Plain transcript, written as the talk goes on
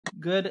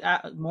Good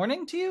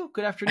morning to you.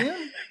 Good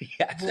afternoon.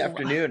 Yeah, it's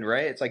afternoon,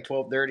 right? It's like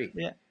 12:30.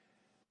 Yeah.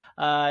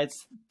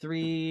 It's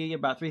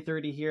about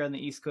 3:30 here on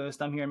the East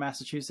Coast. I'm here in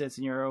Massachusetts,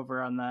 and you're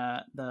over on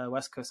the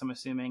West Coast. I'm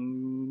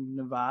assuming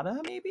Nevada,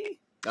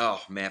 maybe.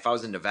 Oh man, if I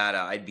was in Nevada,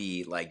 I'd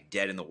be like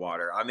dead in the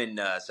water. I'm in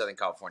Southern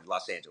California,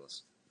 Los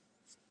Angeles.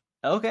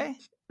 Okay,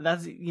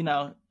 that's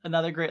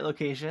another great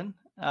location.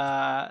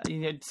 Saw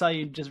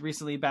you just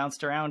recently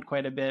bounced around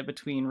quite a bit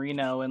between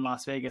Reno and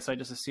Las Vegas, so I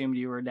just assumed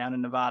you were down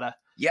in Nevada.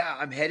 Yeah,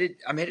 I'm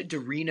headed to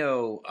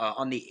Reno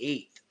on the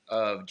 8th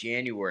of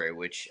January,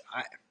 which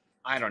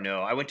I don't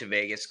know. I went to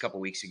Vegas a couple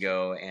weeks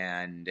ago,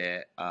 and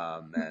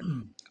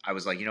I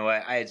was like, you know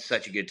what? I had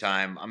such a good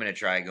time. I'm going to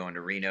try going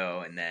to Reno,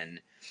 and then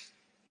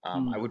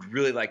I would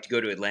really like to go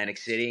to Atlantic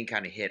City and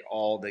kind of hit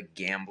all the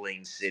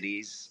gambling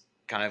cities,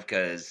 kind of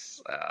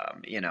because,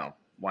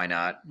 why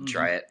not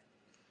try it?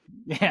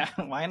 Yeah,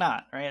 why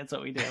not? Right? That's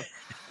what we do.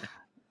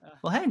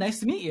 Well, hey, nice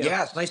to meet you.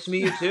 Yeah, it's nice to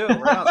meet you too.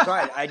 We're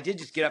outside. I did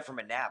just get up from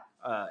a nap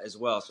as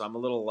well, so I'm a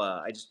little.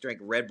 I just drank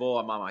Red Bull.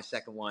 I'm on my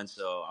second one,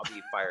 so I'll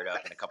be fired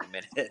up in a couple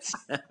minutes.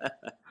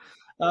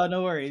 Oh,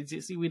 no worries.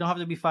 You see, we don't have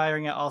to be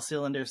firing at all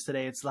cylinders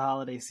today. It's the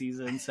holiday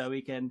season, so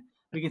we can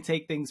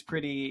take things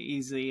pretty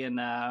easy, and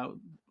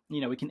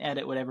we can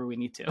edit whatever we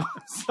need to.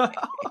 So.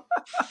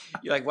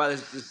 You're like, wow,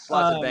 there's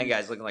lots of band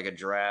guys looking like a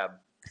drab.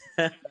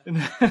 So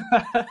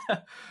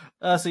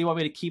you want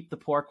me to keep the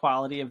poor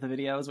quality of the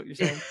video? Is what you're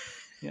saying?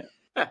 Yeah.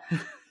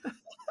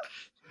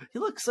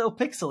 You look so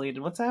pixelated.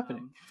 What's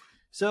happening?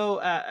 So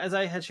as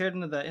I had shared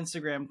into the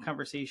Instagram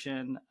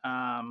conversation,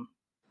 I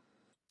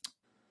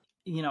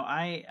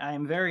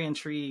am very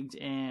intrigued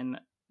in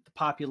the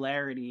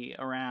popularity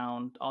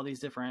around all these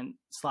different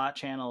slot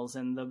channels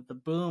and the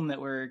boom that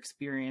we're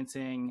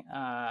experiencing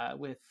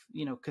with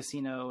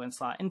casino and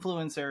slot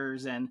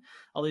influencers and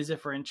all these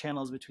different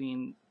channels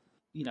between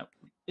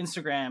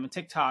Instagram and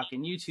TikTok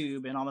and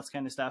YouTube and all this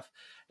kind of stuff.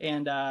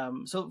 And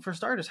so for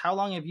starters, how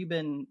long have you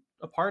been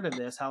a part of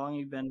this? How long have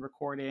you been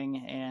recording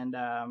and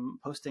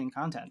posting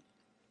content?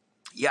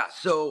 Yeah.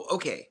 So,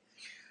 okay.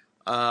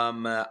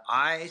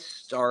 I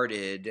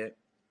started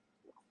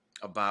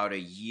about a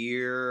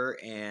year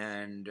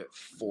and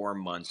 4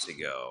 months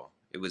ago.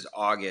 It was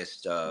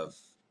August of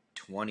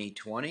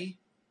 2020.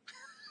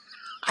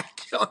 I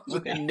don't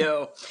even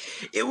know.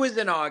 It was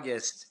in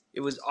August. It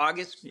was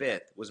August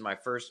 5th was my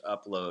first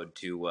upload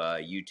to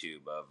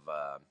YouTube of,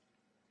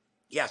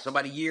 so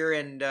about a year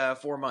and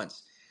 4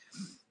 months.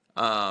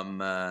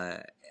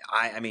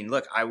 I mean,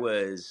 look, I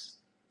was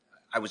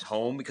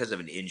home because of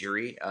an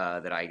injury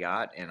that I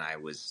got, and I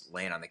was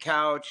laying on the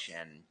couch,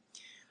 and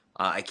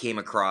I came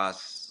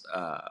across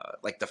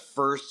like the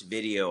first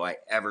video I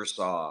ever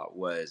saw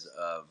was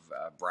of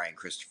Brian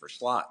Christopher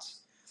Slots,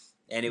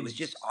 and it was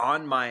just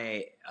on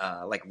my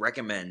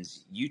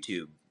recommends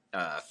YouTube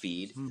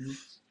feed. Mm-hmm.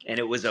 And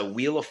it was a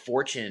Wheel of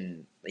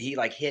Fortune. He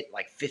hit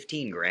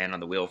 15 grand on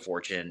the Wheel of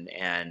Fortune.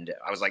 And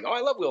I was like, oh, I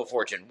love Wheel of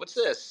Fortune. What's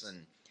this?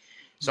 And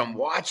so I'm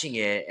watching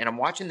it, and I'm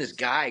watching this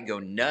guy go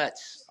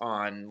nuts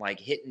on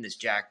hitting this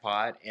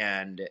jackpot.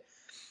 And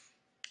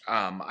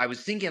I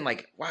was thinking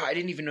wow, I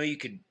didn't even know you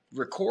could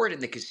record in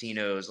the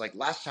casinos.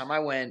 Last time I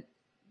went,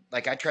 I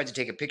tried to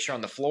take a picture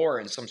on the floor,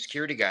 and some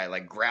security guy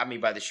grabbed me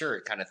by the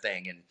shirt kind of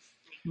thing. And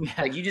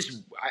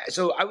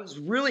so I was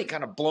really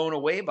kind of blown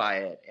away by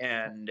it.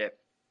 And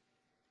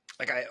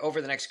over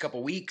the next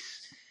couple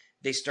weeks,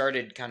 they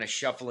started kind of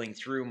shuffling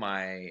through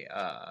my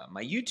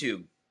my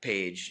YouTube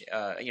page,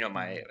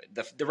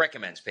 the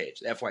recommends page,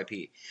 the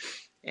FYP,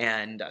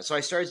 and so I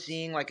started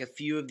seeing a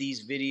few of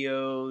these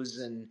videos,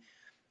 and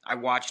I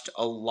watched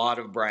a lot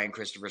of Brian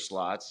Christopher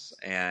Slots,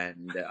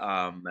 and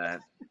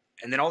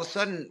then all of a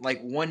sudden,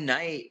 one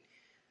night,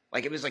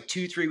 it was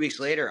 2-3 weeks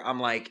later, I'm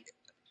like,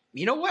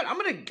 you know what? I'm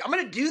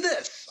gonna do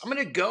this. I'm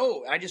gonna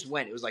go. I just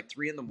went. It was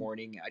 3 a.m.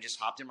 I just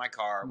hopped in my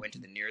car, went to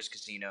the nearest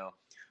casino,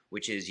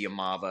 which is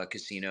Yamava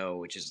Casino,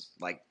 which is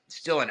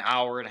still an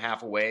hour and a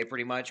half away,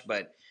 pretty much.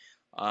 But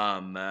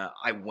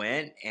I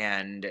went,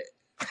 and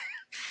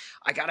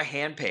I got a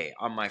hand pay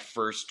on my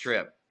first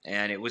trip,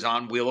 and it was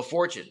on Wheel of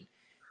Fortune.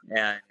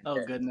 And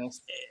oh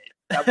goodness,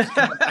 that was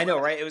I know,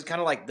 right? It was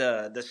kind of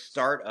the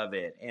start of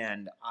it,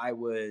 and I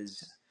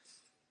was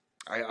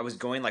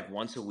going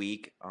once a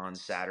week on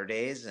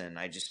Saturdays, and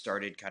I just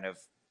started kind of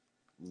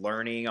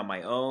learning on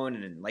my own.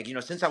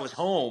 And since I was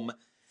home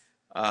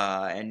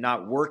and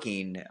not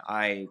working,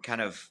 I kind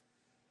of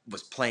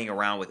was playing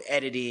around with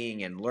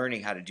editing and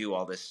learning how to do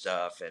all this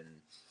stuff.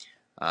 And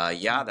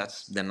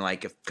that's then a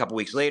couple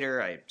weeks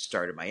later, I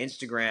started my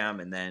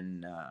Instagram, and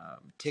then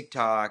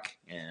TikTok,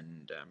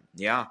 and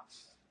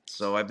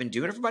so I've been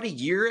doing it for about a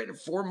year and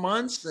 4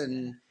 months,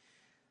 and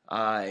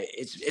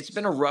it's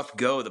been a rough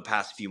go the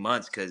past few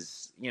months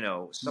because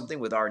something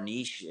with our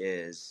niche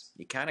is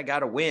you kind of got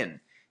to win,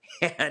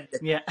 and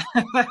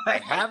I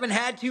haven't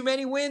had too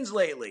many wins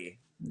lately,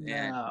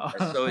 and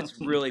so it's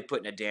really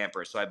putting a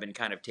damper. So I've been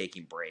kind of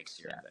taking breaks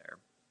here and there.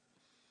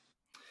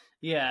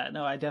 Yeah,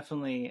 no, I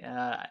definitely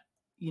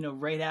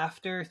right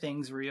after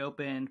things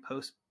reopened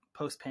post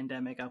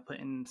post-pandemic, I'll put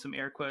in some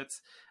air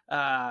quotes.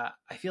 I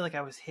feel like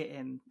I was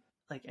hitting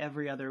like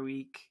every other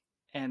week,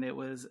 and it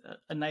was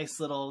a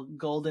nice little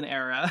golden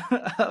era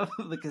of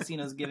the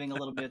casinos giving a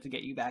little bit to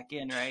get you back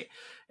in, right?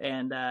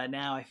 And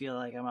now I feel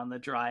like I'm on the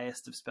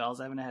driest of spells.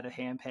 I haven't had a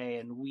hand pay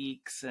in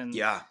weeks, and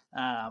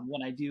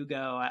when I do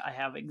go, I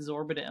have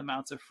exorbitant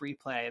amounts of free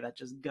play that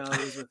just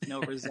goes with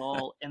no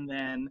result, and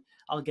then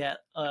I'll get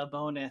a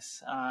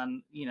bonus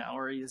on,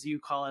 or as you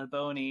call it, a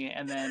bony,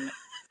 and then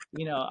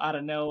out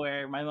of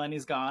nowhere, my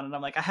money's gone, and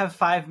I'm like, I have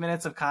 5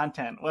 minutes of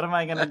content. What am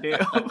I gonna do?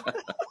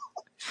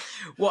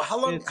 Well, how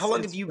long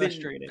have you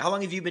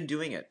been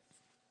doing it?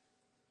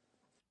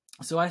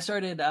 So I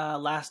started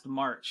last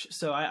March,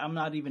 so I'm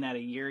not even at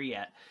a year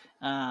yet.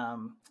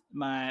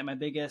 My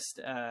biggest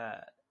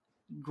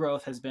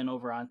growth has been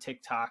over on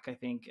TikTok. I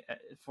think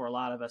for a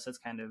lot of us, that's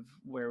kind of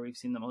where we've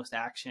seen the most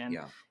action.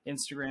 Yeah.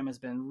 Instagram has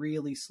been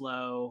really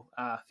slow.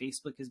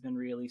 Facebook has been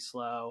really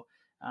slow.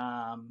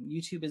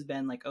 YouTube has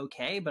been like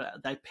okay, but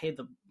I paid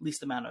the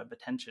least amount of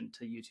attention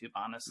to YouTube,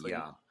 honestly.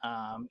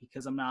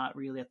 Because I'm not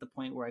really at the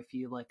point where I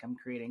feel like I'm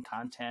creating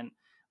content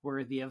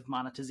worthy of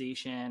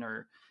monetization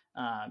or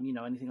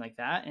anything like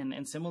that.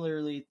 And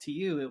similarly to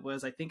you,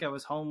 I think I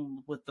was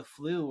home with the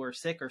flu or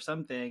sick or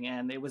something,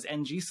 and it was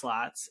NG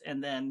slots,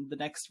 and then the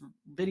next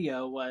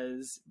video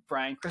was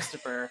Brian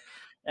Christopher,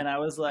 and I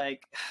was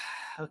like,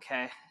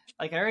 okay,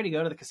 like I already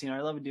go to the casino,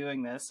 I love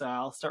doing this, so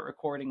I'll start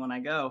recording when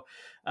I go.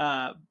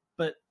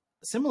 But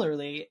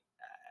similarly,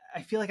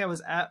 I feel like I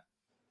was at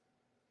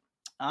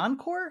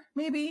Encore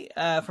maybe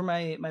for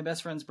my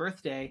best friend's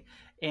birthday,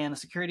 and a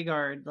security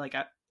guard, like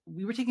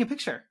we were taking a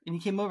picture, and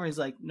he came over and he's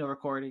like, no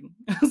recording.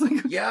 I was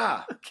like,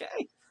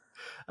 okay.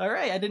 All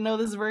right. I didn't know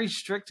this is a very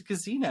strict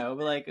casino,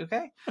 but like,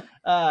 okay.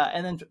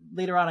 And then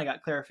later on, I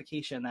got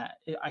clarification that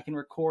I can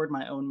record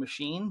my own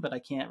machine, but I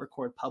can't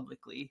record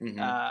publicly.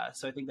 Mm-hmm.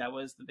 So I think that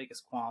was the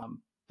biggest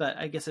qualm, but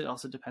I guess it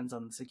also depends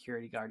on the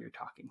security guard you're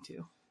talking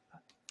to.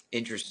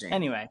 Interesting.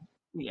 Anyway,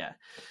 yeah.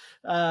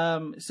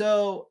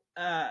 So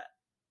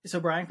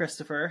Brian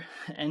Christopher,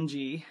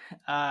 NG,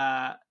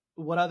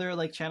 what other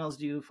like channels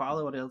do you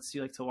follow? What else do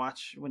you like to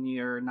watch when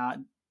you're not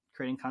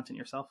creating content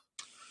yourself?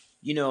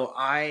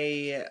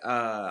 I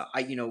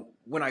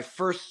when I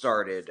first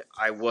started,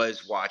 I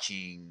was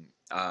watching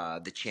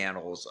the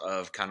channels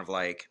of kind of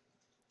like,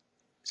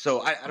 so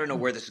I don't know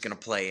where this is going to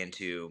play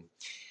into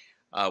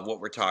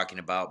what we're talking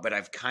about, but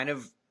I've kind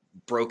of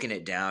broken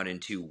it down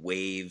into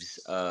waves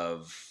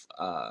of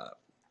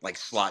like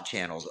slot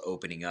channels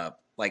opening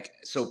up. Like,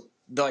 so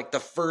the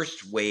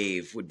first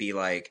wave would be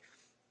like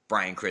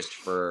Brian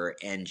Christopher,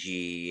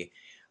 NG,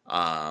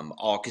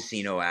 All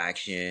Casino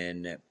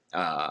Action,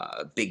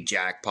 Big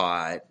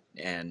Jackpot,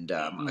 and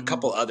a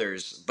couple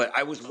others. But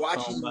I was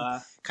watching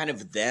kind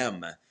of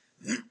them.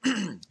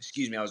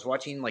 Excuse me. I was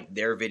watching like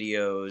their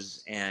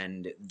videos,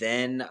 and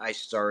then I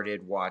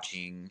started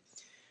watching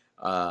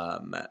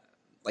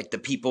like the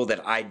people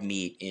that I'd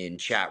meet in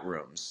chat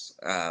rooms,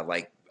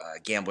 like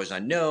Gamblers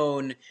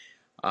Unknown,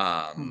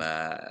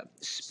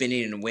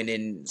 Spinning and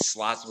Winning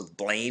Slots with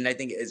Blaine, I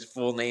think his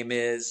full name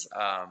is.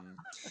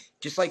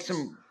 Just like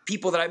some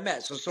people that I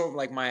met. So sort of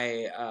like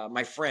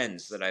my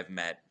friends that I've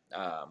met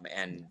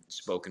and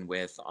spoken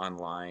with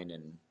online.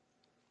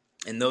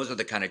 And those are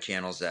the kind of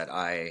channels that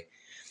I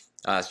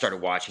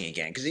started watching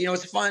again. Because,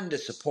 it's fun to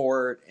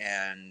support.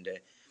 And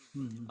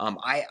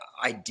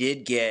I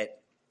did get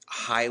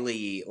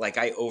highly, like,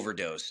 I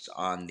overdosed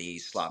on the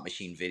slot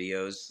machine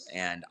videos,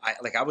 and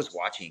I was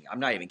watching, I'm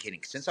not even kidding,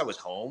 since I was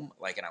home,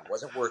 like, and I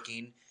wasn't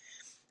working,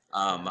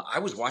 I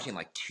was watching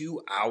like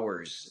 2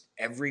 hours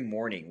every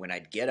morning. When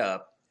I'd get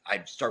up,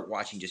 I'd start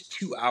watching just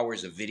 2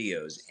 hours of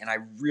videos, and I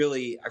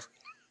really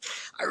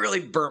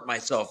burnt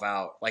myself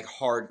out like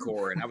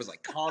hardcore, and I was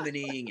like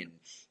commenting and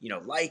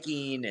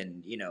liking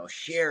and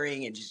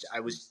sharing, and just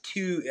it was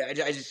too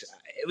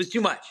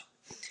much.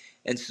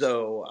 And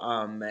so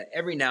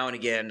every now and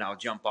again, I'll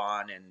jump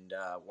on and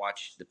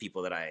watch the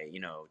people that I,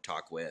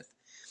 talk with,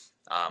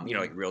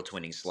 like Real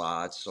Twinning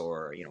Slots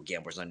or,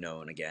 Gamblers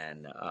Unknown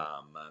again,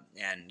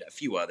 and a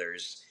few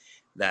others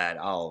that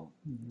I'll,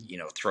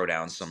 throw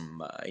down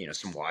some,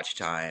 some watch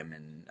time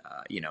and,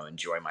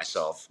 enjoy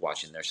myself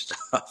watching their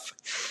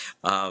stuff.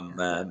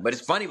 But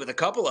it's funny with a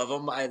couple of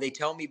them, they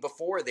tell me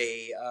before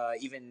they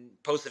even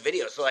post the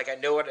video. So like, I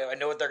know what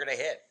they're going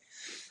to hit.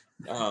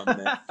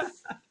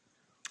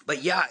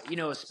 But yeah,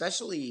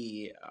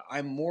 especially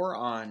I'm more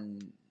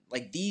on,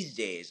 like these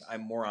days,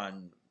 I'm more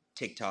on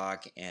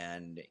TikTok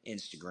and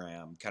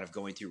Instagram, kind of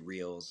going through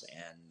Reels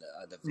and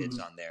the vids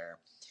on there,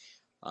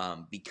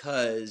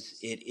 because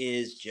it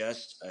is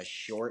just a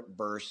short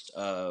burst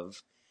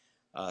of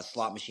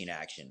slot machine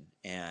action,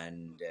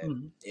 and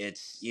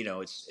it's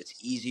it's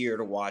easier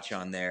to watch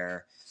on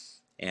there,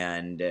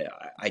 and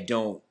I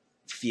don't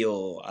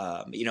feel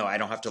I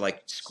don't have to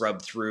like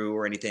scrub through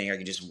or anything. I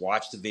can just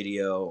watch the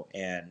video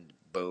and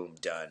boom,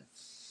 done.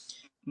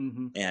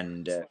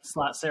 And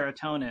slot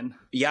serotonin.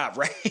 Yeah,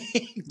 right.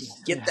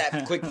 Get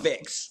that quick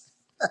fix.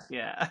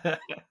 Yeah.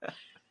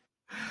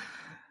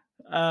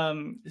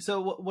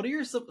 So what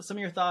are some of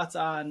your thoughts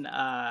on,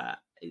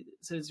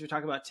 so as you're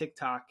talking about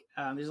TikTok,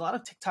 there's a lot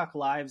of TikTok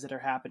lives that are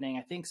happening.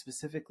 I think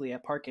specifically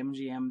at Park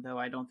MGM, though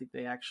I don't think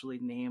they actually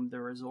named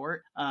the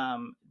resort.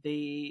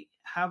 They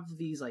have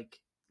these like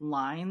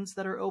lines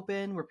that are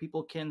open where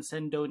people can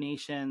send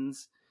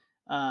donations,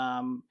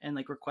 and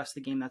like request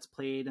the game that's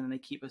played, and then they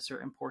keep a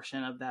certain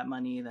portion of that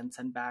money, then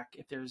send back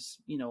if there's,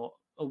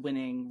 a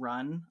winning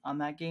run on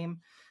that game.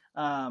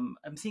 I'm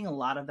seeing a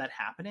lot of that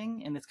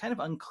happening, and it's kind of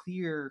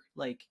unclear,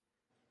 like,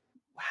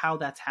 how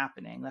that's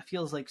happening. That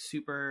feels like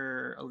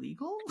super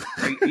illegal.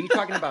 Are you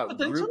talking about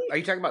group? Are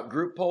you talking about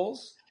group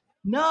polls?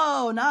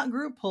 No, not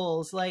group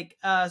polls. Like,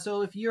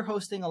 so if you're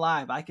hosting a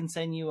live, I can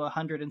send you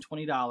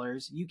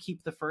 $120. You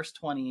keep the first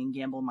 20 and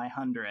gamble my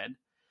 100.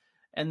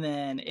 And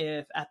then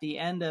if at the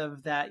end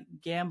of that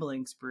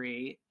gambling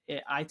spree,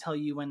 I tell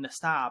you when to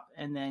stop,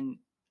 and then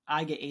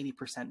I get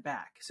 80%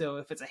 back. So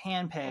if it's a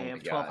hand pay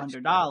of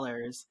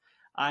 $1,200,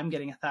 I'm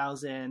getting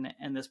 $1,000,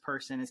 and this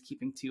person is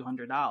keeping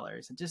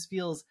 $200. It just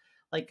feels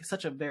like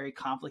such a very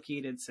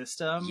complicated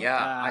system.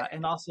 Yeah,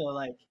 and also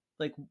like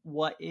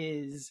what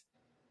is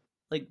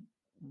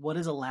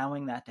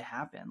allowing that to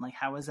happen? Like,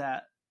 how is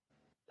that?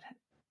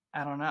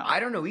 I don't know. I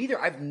don't know either.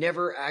 I've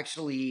never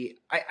actually.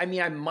 I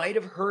mean, I might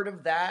have heard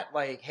of that.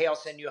 Like, hey, I'll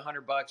send you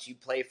 $100. You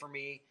play for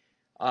me.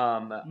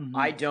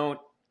 I don't.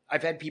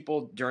 I've had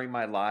people during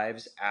my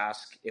lives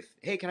ask if,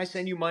 hey, can I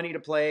send you money to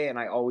play? And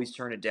I always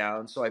turn it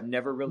down. So I've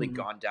never really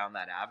gone down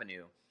that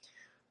avenue.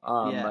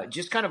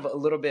 Just kind of a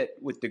little bit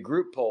with the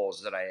group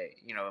polls that I,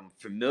 am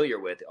familiar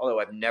with, although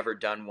I've never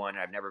done one.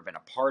 I've never been a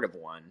part of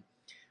one.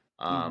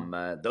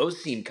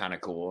 Those seem kind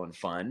of cool and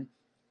fun.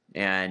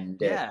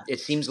 And it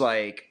seems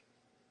like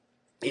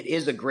it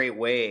is a great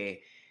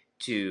way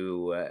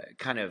to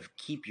kind of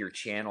keep your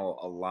channel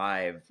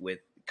alive with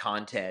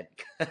content,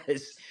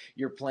 because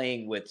you're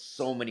playing with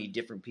so many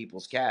different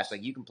people's cash.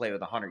 Like, you can play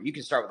with 100. You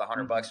can start with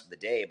 $100 for the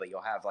day, but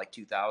you'll have like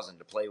 2,000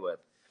 to play with.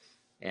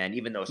 And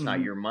even though it's not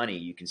your money,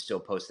 you can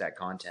still post that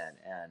content.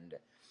 And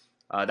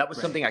that was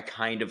something I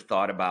kind of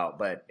thought about,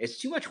 but it's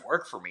too much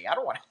work for me. I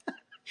don't want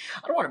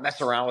to mess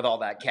around with all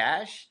that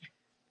cash.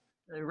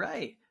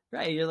 Right.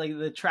 You're like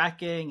the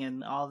tracking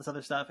and all this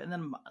other stuff. And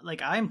then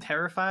like, I'm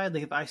terrified.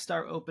 Like, if I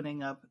start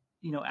opening up,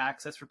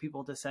 access for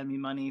people to send me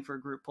money for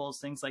group polls,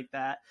 things like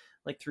that,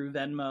 like through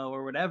Venmo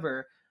or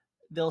whatever,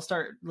 they'll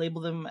start label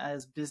them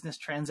as business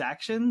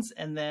transactions,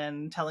 and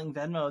then telling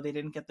Venmo they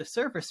didn't get the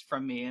service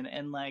from me.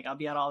 And like, I'll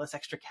be out all this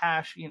extra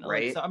cash,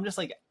 like, so I'm just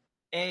like,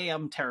 A,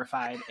 I'm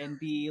terrified, and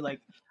B, like,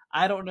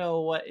 I don't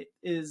know what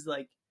is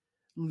like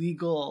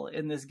legal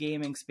in this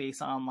gaming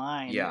space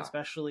online,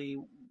 especially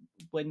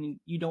when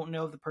you don't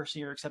know if the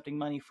person you're accepting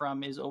money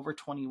from is over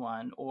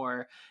 21,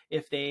 or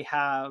if they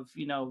have,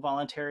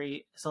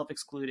 voluntary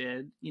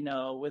self-excluded,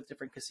 with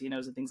different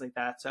casinos and things like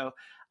that. So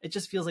it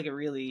just feels like a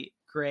really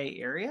gray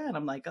area. And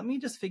I'm like, let me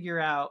just figure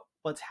out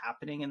what's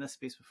happening in this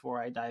space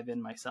before I dive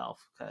in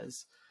myself,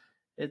 because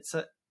it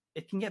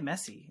can get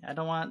messy. I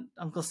don't want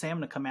Uncle Sam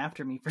to come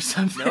after me for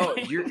something. No,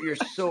 you're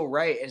so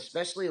right.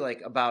 Especially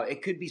like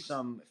it could be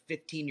some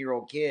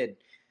 15-year-old kid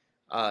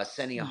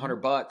sending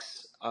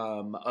 $100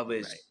 of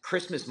his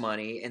Christmas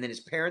money, and then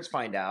his parents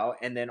find out,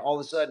 and then all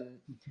of a sudden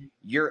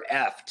you're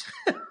effed.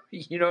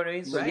 You know what I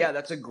mean? So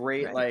that's a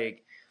great wow,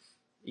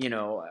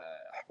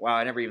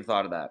 I never even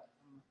thought of that.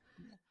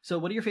 So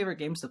what are your favorite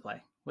games to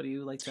play? What are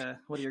your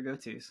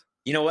go-tos?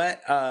 You know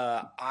what?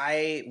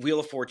 Wheel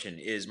of Fortune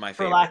is my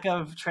favorite. For lack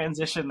of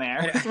transition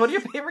there. What are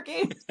your favorite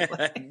games to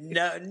play?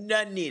 No,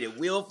 none needed.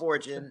 Wheel of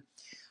Fortune,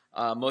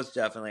 most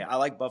definitely. I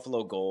like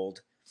Buffalo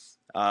Gold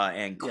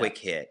and Quick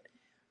Hit.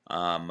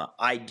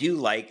 I do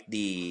like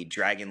the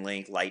Dragon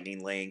Link,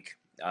 Lightning Link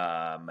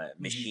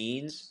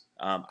machines.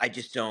 I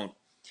just don't.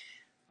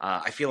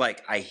 I feel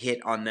like I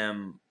hit on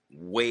them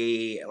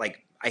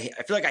I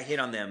feel like I hit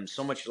on them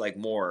so much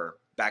more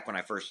back when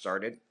I first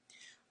started.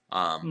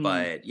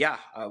 But yeah,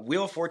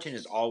 Wheel of Fortune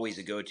is always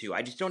a go-to.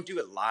 I just don't do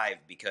it live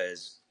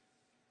because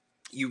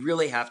you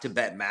really have to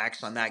bet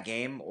max on that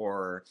game,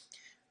 or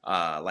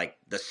like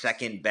the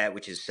second bet,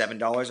 which is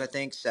 $7, I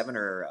think, $7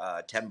 or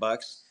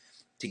 $10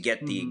 to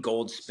get the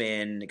gold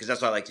spin, because that's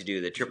what I like to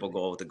do, the triple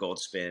gold with the gold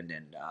spin.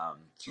 And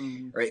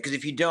right, because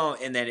if you don't,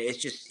 and then it's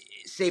just,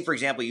 say for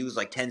example, you lose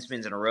like 10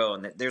 spins in a row,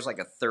 and there's like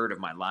a third of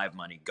my live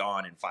money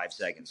gone in 5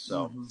 seconds.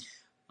 So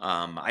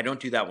I don't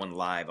do that one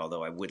live,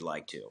 although I would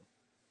like to.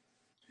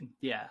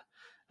 Yeah.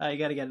 You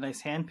got to get a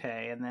nice hand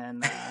pay, and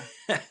then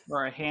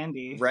or a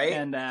handy, right?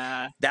 And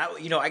that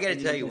I got to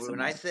tell you, when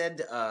I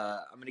said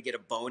I'm going to get a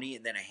bony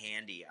and then a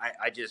handy,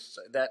 I just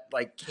that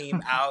like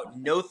came out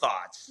no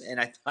thoughts, and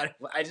I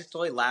just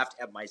totally laughed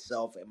at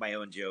myself and my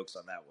own jokes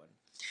on that one.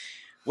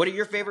 What are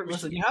your favorite?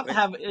 Listen, you have to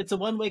have, it's a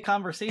one-way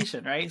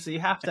conversation, right? So you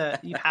have to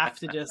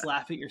just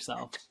laugh at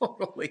yourself.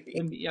 Totally.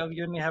 And, you're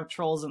going to have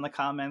trolls in the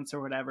comments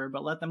or whatever,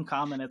 but let them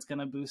comment. It's going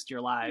to boost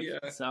your live.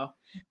 Yeah. So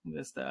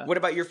just what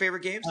about your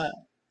favorite games?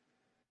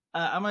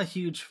 I'm a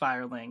huge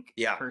Firelink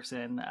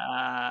person.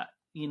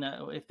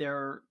 If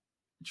there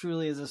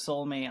truly is a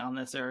soulmate on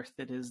this earth,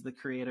 it is the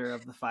creator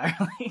of the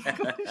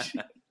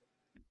Firelink.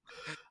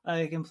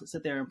 I can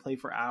sit there and play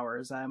for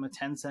hours. I'm a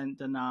 10-cent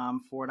denom,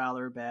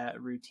 $4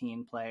 bet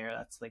routine player.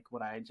 That's like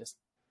what I just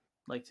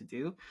like to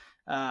do.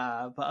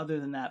 But other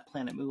than that,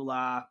 Planet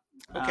Moolah.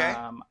 Okay.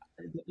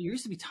 There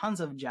used to be tons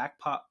of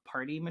jackpot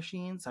party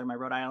machines. Sorry, my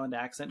Rhode Island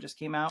accent just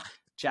came out.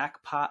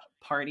 Jackpot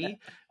party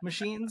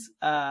machines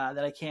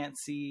that I can't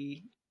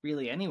see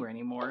really anywhere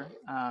anymore.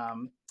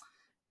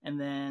 And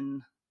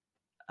then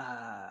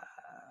Da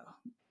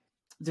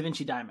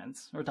Vinci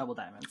Diamonds or Double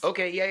Diamonds.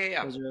 Okay,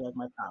 yeah. Those are like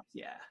my tops.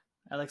 Yeah,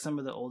 I like some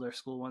of the older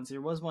school ones.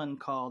 There was one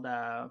called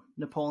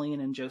Napoleon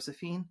and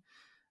Josephine.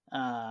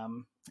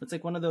 It's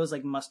like one of those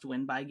like must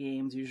win by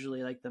games.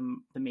 Usually like the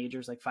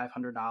major's like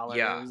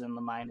 $500, and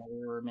the minor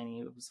or mini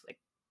it was like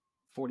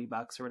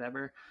 $40 or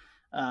whatever.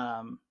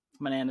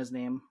 My Nana's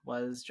name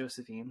was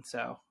Josephine,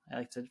 so I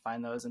like to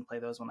find those and play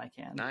those when I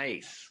can.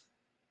 Nice.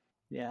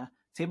 Yeah.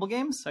 Table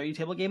games? Are you a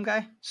table game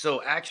guy?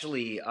 So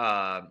actually,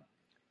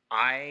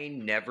 I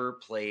never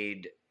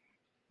played.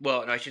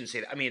 Well, no, I shouldn't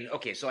say that. I mean,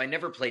 okay, so I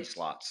never played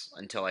slots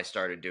until I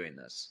started doing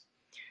this.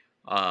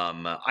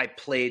 I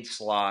played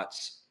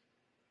slots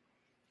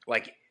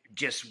like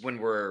just when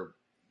we're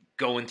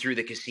going through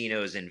the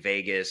casinos in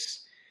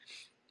Vegas.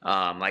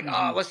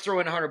 Let's throw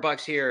in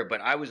 $100 here.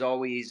 But I was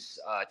always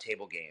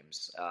table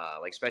games,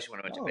 like especially when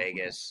I went to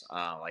Vegas,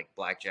 like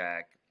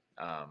blackjack,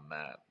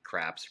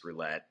 craps,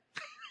 roulette.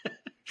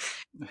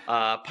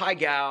 Pai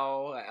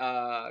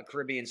Gow,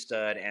 Caribbean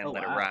Stud, and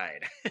Let It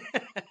Ride.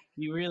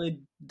 You really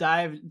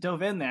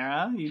dove in there,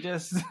 huh? You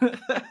just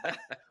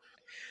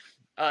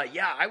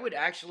yeah, I would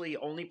actually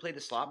only play the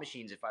slot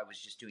machines if I was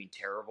just doing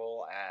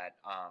terrible at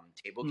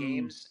table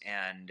games.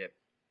 And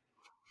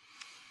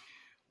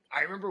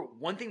I remember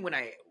one thing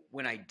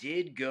when I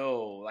did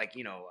go, like,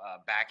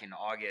 back in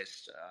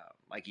August,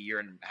 like a year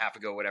and a half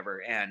ago,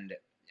 whatever, and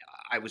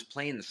I was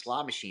playing the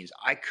slot machines,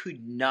 I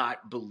could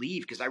not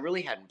believe, because I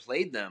really hadn't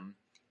played them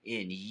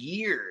in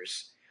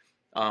years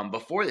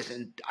before this,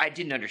 and I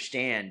didn't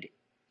understand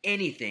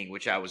anything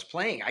which I was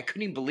playing. I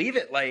couldn't even believe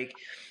it. Like,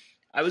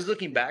 I was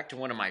looking back to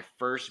one of my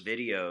first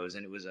videos,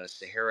 and it was a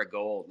Sahara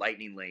Gold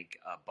Lightning Link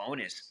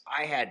bonus.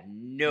 I had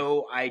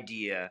no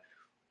idea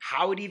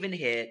how it even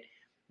hit,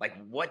 like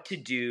what to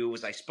do.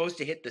 Was I supposed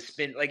to hit the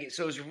spin? Like,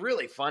 so it was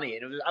really funny,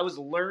 and I was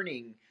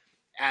learning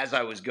as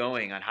I was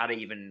going on how to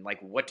even,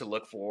 like, what to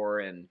look for,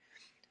 and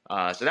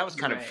so that was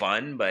kind of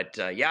fun. But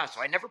yeah,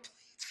 so I never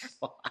played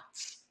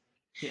slots.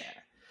 Yeah,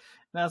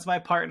 that's my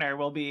partner.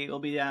 We'll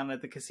be down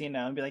at the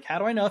casino and be like, "How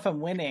do I know if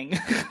I'm winning?"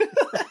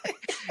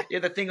 Yeah,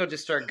 the thing will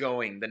just start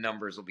going. The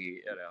numbers will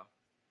be,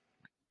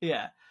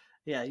 Yeah.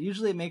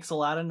 Usually it makes a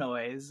lot of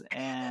noise,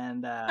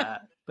 and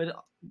but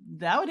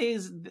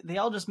nowadays they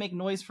all just make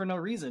noise for no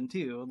reason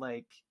too.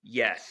 Like,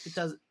 yes, it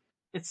does.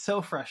 It's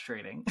so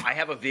frustrating. I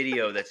have a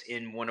video that's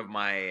in one of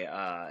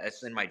my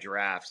it's in my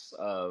drafts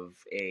of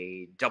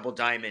a Double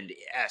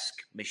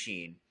Diamond-esque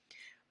machine.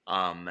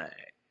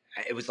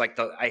 It was like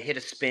I hit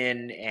a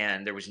spin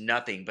and there was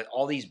nothing, but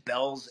all these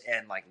bells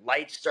and like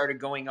lights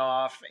started going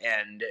off,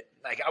 and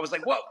like I was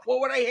like, what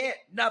would I hit?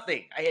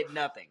 Nothing. I hit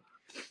nothing.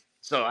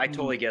 So I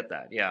totally get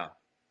that. Yeah.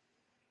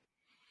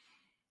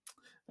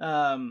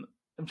 I'm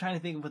trying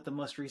to think of what the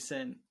most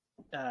recent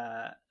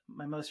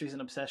my most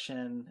recent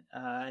obsession.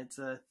 It's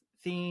a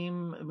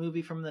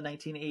movie from the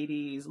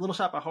 1980s, Little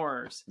Shop of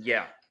Horrors.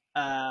 Yeah.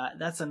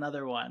 That's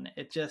another one.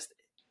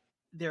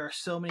 There are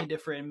so many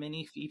different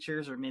mini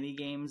features or mini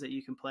games that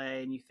you can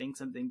play, and you think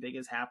something big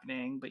is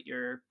happening, but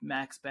your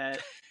max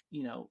bet,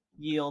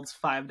 yields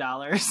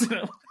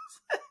 $5.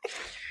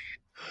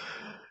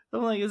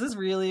 I'm like, is this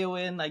really a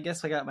win? I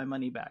guess I got my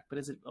money back, but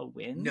is it a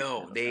win?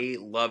 No, they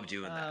love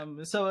doing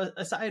that. So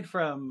aside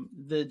from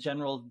the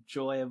general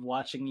joy of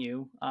watching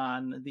you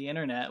on the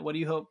internet, what do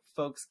you hope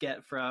folks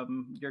get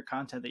from your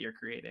content that you're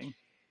creating?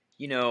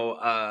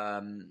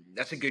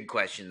 That's a good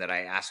question that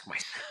I ask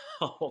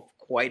myself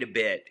quite a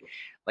bit.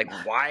 Like,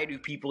 why do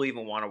people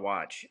even want to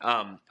watch?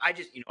 I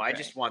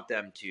just want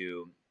them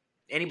to,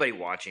 anybody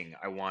watching,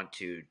 I want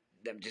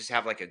them just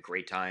have like a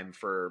great time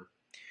for,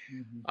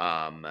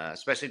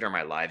 especially during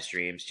my live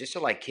streams, just to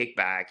like kick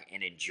back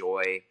and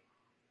enjoy.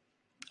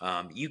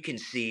 You can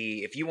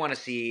see, if you want to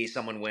see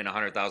someone win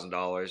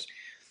 $100,000,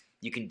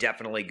 you can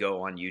definitely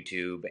go on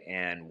YouTube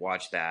and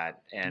watch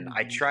that. And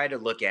I try to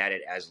look at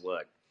it as,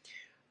 look,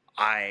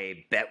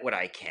 I bet what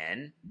I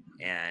can,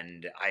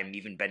 and I'm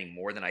even betting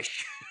more than I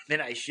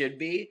should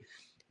be,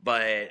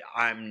 but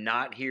I'm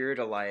not here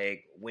to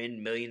like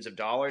win millions of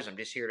dollars. I'm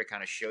just here to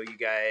kind of show you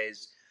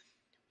guys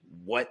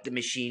what the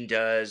machine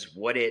does,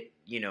 what it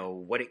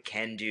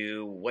can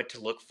do, what to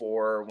look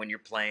for when you're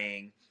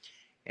playing,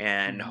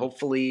 and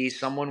hopefully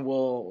someone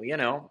will,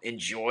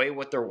 enjoy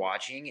what they're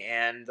watching,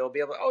 and they'll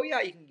be able to, oh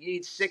yeah, you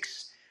need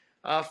 6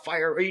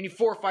 or you need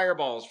 4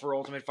 fireballs for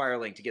Ultimate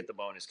Firelink to get the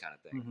bonus kind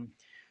of thing.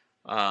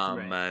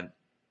 I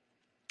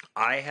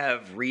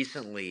have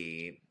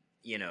recently,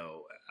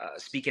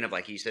 speaking of,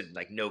 like you said,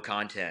 like no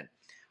content,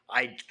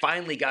 I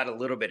finally got a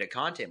little bit of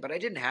content, but I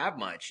didn't have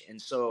much.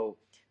 And so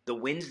the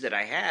wins that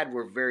I had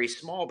were very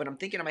small, but I'm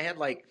thinking in my head,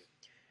 like,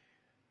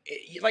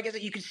 like I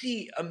said, you can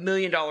see $1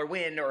 million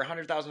win or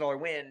 $100,000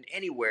 win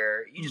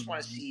anywhere. You just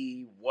want to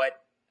see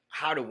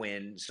how to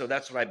win. So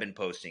that's what I've been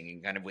posting,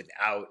 and kind of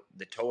without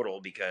the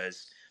total,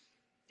 because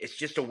it's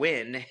just a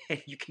win.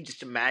 You can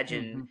just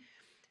imagine.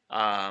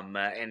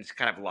 And it's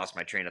kind of lost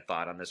my train of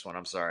thought on this one.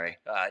 I'm sorry.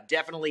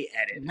 Definitely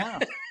edit. No.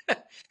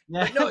 But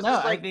no, it's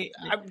just like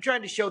I'm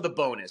trying to show the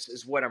bonus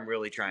is what I'm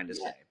really trying to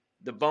say.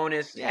 The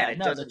bonus. Yeah, and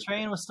no, the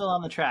train was still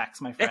on the tracks,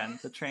 my friend.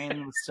 The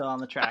train was still on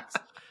the tracks.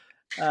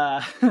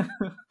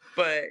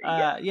 But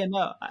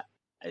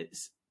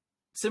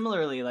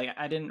similarly, like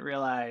I didn't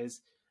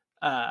realize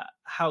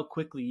how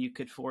quickly you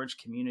could forge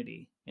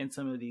community in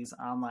some of these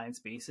online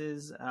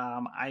spaces.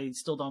 I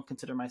still don't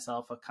consider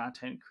myself a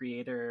content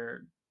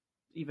creator,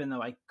 even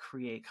though I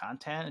create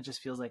content. It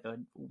just feels like a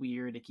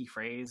weird, icky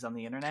phrase on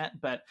the internet.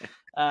 But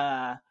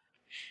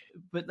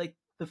like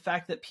the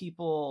fact that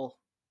people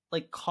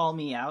like call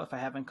me out if I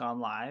haven't gone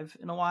live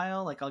in a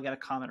while, like I'll get a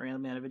comment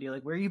randomly on a video,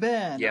 like, where you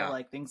been? Or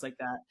like things like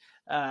that.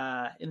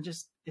 And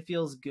just, it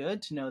feels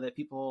good to know that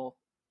people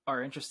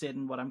are interested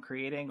in what I'm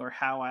creating or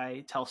how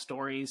I tell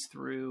stories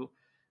through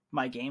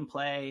my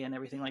gameplay and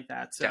everything like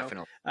that. So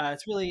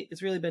it's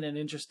really been an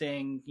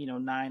interesting,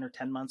 9 or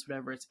 10 months,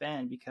 whatever it's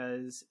been,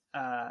 because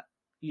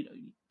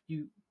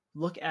you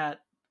look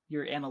at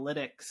your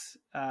analytics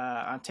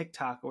on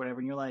TikTok or whatever,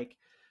 and you're like,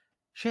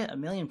 shit,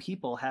 1 million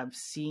people have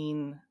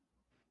seen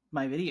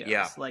my videos.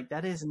 Yeah. Like,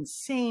 that is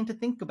insane to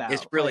think about.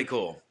 It's really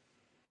cool.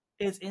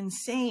 It's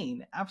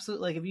insane.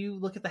 Absolutely. Like, if you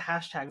look at the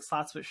hashtag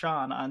Slots with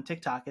Shawn on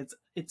TikTok,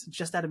 it's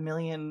just at 1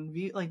 million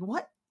views. Like,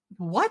 what?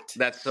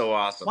 That's so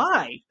awesome.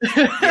 Why?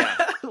 Yeah.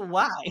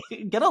 Why?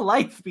 Get a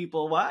life,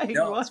 people. Why?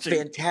 No, it's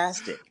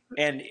fantastic.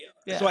 And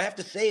so I have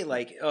to say,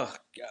 like,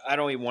 I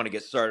don't even want to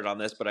get started on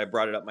this, but I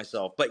brought it up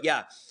myself. But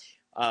yeah,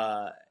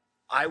 I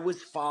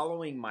was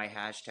following my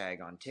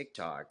hashtag on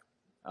TikTok,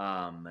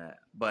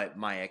 but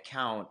my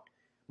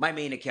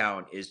main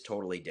account is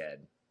totally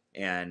dead.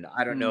 And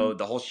I don't know,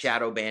 the whole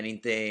shadow banning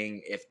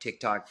thing, if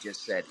TikTok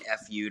just said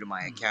F you to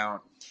my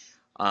account.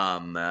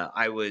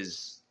 I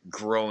was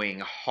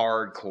growing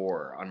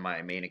hardcore on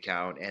my main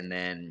account, and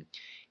then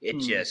it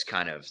just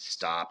kind of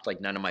stopped.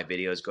 Like, none of my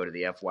videos go to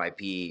the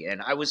FYP.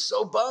 And I was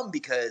so bummed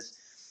because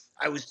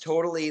I was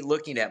totally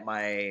looking at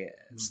my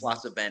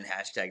Slots of Ben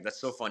hashtag.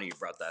 That's so funny you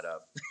brought that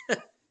up.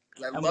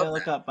 I'm going to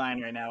look up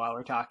mine right now while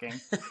we're talking.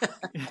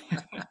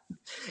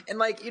 And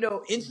like,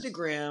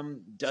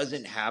 Instagram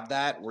doesn't have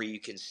that where you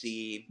can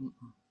see,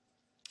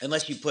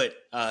 unless you put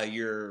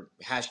your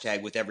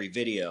hashtag with every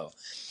video.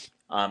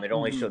 It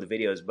only shows the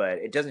videos, but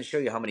it doesn't show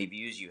you how many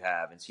views you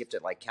have. And so you have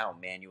to like count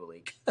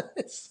manually.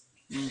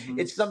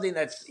 It's something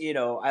that's,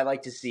 I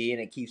like to see,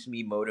 and it keeps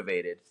me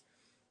motivated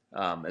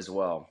as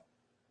well.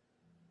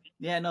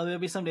 Yeah, no, there'll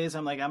be some days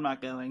I'm like, I'm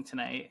not going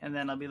tonight. And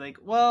then I'll be like,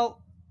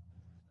 well,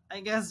 I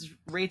guess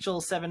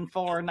Rachel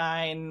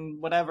 749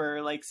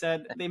 whatever like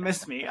said they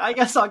missed me. I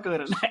guess I'll go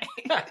tonight.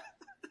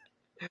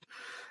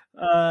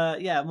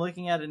 I'm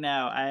looking at it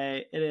now.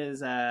 It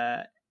is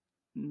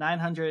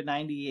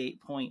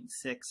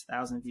 998.6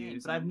 thousand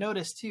views. And I've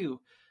noticed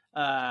too,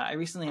 I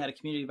recently had a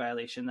community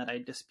violation that I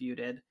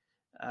disputed,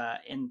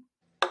 and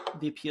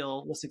the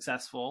appeal was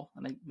successful,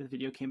 and the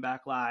video came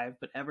back live.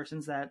 But ever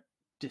since that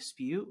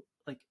dispute,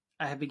 like,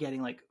 I have been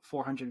getting like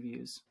 400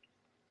 views.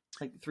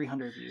 Like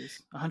 300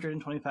 views,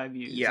 125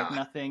 views. Yeah. Like,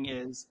 nothing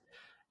is,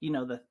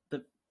 the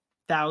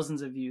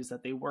thousands of views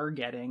that they were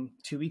getting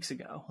 2 weeks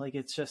ago. Like,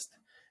 it's just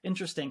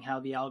interesting how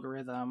the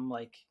algorithm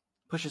like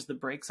pushes the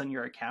brakes on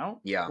your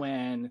account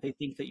when they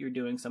think that you're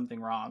doing something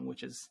wrong,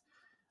 which is,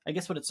 I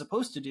guess, what it's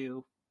supposed to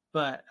do,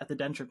 but at the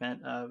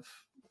detriment of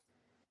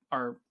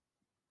our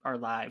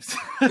lives.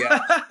 Yeah.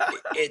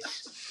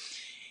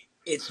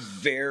 It's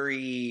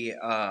very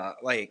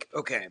like,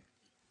 okay.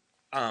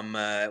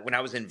 When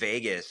I was in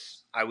Vegas,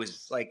 I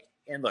was like,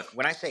 and look,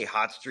 when I say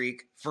hot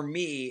streak, for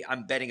me,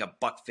 I'm betting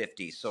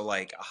 $1.50. So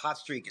like a hot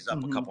streak is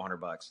up a couple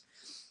 $100.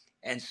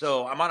 And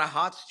so I'm on a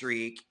hot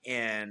streak,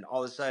 and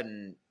all of a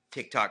sudden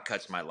TikTok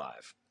cuts my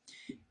live,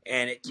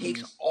 and it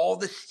takes all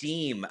the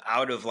steam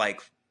out of like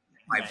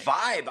my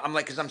vibe. I'm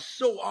like, cause I'm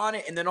so on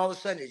it. And then all of a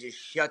sudden it just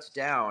shuts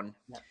down.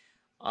 Yeah.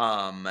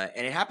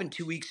 And it happened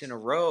 2 weeks in a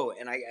row.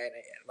 And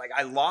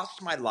I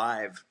lost my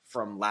live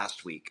from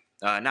last week.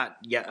 Not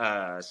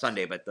yet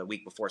Sunday, but the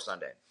week before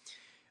Sunday,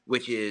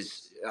 which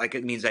is like,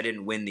 it means I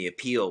didn't win the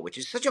appeal, which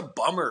is such a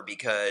bummer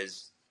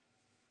because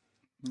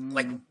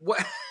like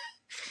what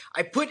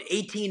I put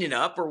 18 and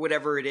up or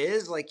whatever it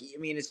is. Like, I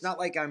mean, it's not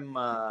like I'm,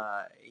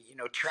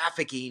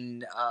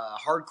 trafficking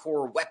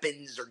hardcore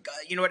weapons or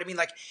you know what I mean?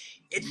 Like,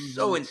 it's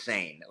so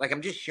insane. Like,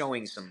 I'm just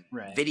showing some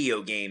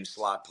video game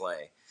slot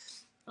play.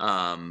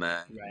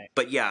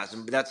 But yeah,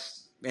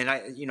 that's, and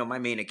my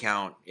main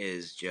account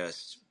is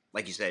just,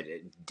 like you said,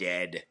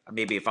 dead.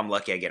 Maybe if I'm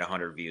lucky, I get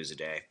 100 views a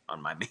day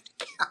on my main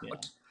account. Yeah.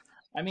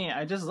 I mean,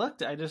 I just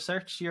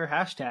searched your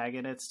hashtag,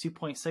 and it's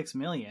 2.6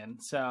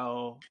 million.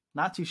 So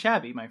not too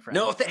shabby, my friend.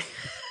 No,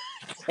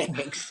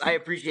 thanks. I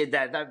appreciate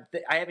that.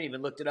 I haven't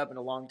even looked it up in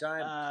a long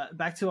time.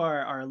 Back to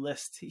our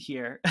list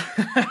here.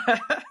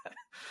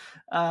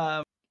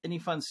 any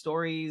fun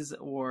stories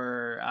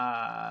or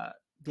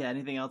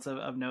anything else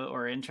of note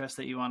or interest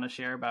that you want to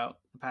share about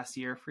the past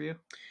year for you?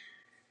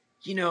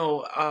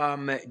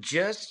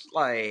 Just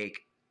like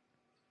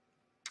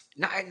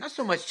not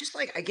so much. Just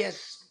like I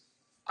guess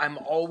I'm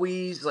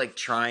always like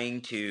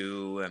trying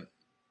to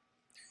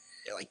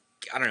like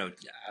I don't know.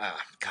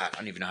 God, I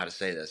don't even know how to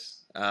say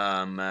this.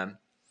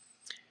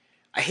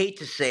 I hate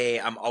to say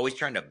I'm always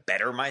trying to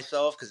better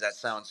myself because that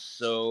sounds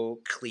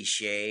so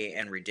cliche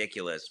and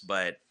ridiculous,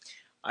 but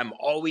I'm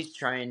always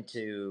trying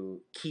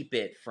to keep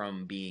it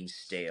from being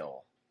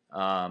stale.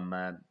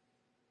 Like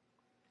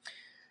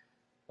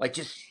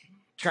just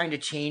trying to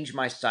change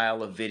my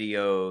style of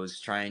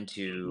videos, trying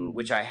to,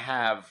 which I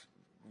have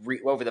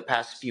over the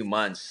past few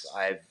months,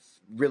 I've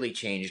really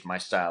changed my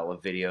style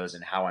of videos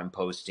and how I'm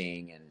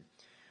posting and,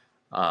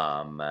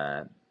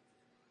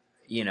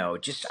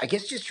 just, I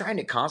guess just trying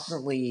to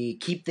constantly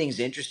keep things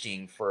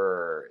interesting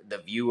for the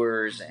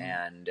viewers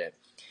and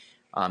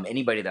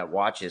anybody that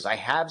watches. I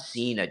have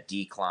seen a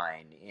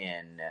decline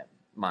in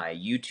my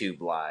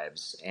YouTube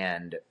lives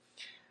and,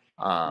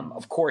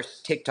 of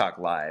course, TikTok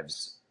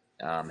lives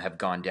have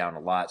gone down a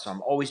lot. So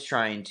I'm always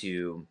trying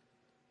to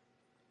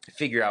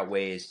figure out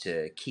ways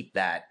to keep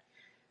that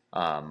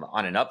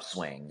on an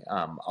upswing.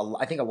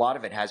 I think a lot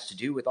of it has to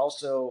do with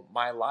also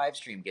my live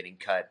stream getting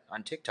cut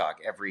on TikTok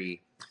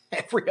every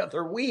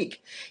other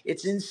week.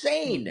 It's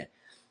insane.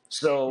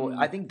 So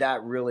I think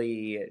that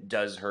really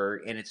does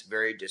hurt, and it's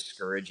very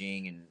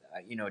discouraging.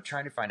 And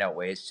trying to find out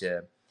ways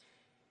to,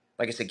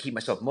 like I said, keep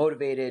myself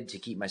motivated, to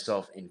keep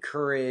myself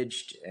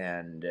encouraged,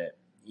 and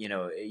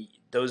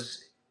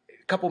those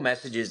couple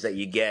messages that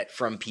you get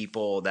from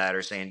people that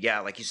are saying, yeah,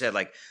 like you said,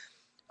 like,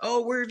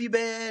 oh, where have you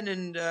been?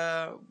 And,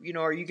 are you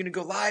going to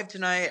go live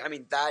tonight? I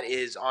mean, that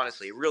is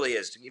honestly, it really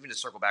is, even to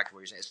circle back to what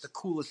you're saying, it's the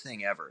coolest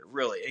thing ever.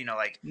 Really,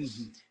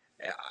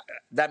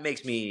 that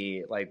makes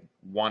me like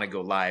want to go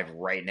live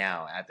right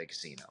now at the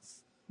casino.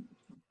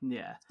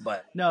 Yeah.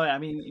 But no, I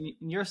mean,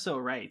 you're so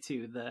right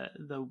too.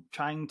 The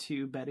trying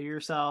to better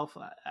yourself,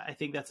 I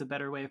think that's a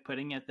better way of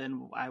putting it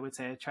than I would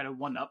say I try to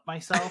one up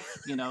myself,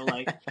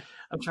 like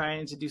I'm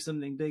trying to do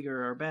something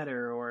bigger or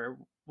better or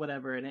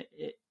whatever. And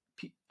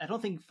I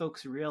don't think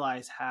folks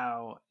realize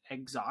how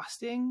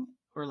exhausting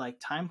or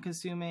like time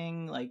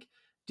consuming, like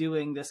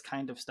doing this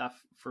kind of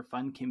stuff for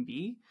fun can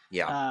be.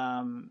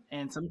 Yeah.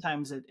 And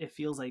sometimes it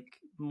feels like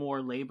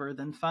more labor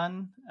than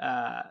fun.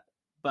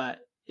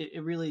 But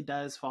it really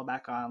does fall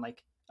back on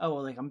like, oh,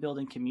 like I'm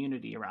building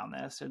community around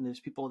this, and there's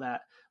people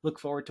that look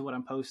forward to what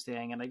I'm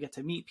posting, and I get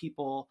to meet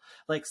people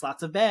like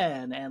Slots of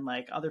Ben and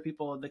like other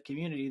people in the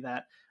community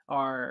that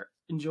are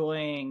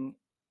enjoying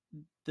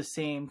the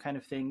same kind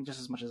of thing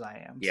just as much as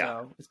I am. Yeah.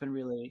 So it's been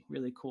really,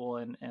 really cool,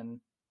 and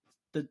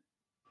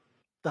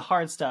the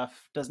hard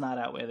stuff does not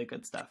outweigh the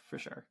good stuff for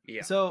sure.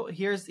 Yeah. So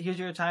here's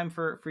your time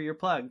for your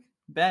plug.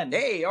 Ben,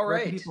 hey, all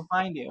right. Where can people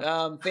find you?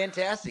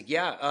 Fantastic.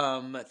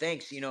 Yeah.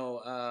 Thanks.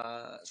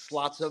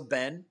 Slots of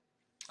Ben,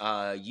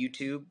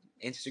 YouTube,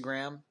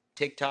 Instagram,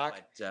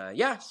 TikTok.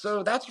 But,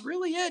 so that's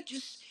really it.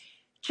 Just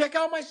check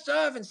out my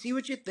stuff and see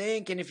what you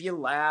think. And if you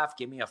laugh,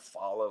 give me a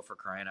follow, for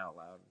crying out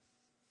loud.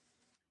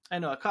 I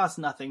know it costs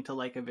nothing to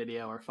like a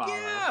video or follow.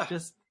 Yeah.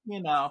 Just,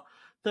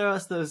 throw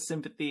us those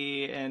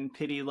sympathy and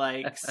pity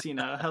likes,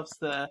 helps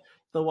the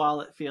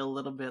wallet feel a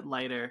little bit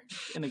lighter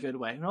in a good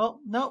way.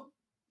 Nope.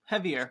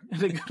 Heavier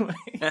in a good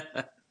way.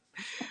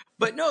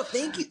 But no,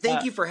 thank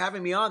you for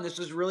having me on. This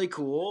was really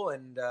cool,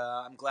 and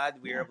I'm glad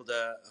we were able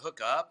to hook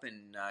up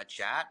and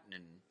chat.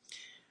 And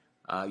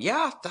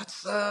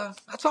that's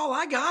all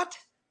I got.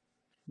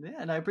 Yeah,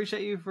 and I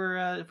appreciate you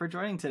for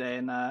joining today,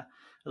 and I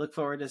look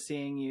forward to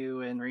seeing you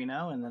in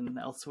Reno and then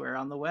elsewhere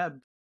on the web.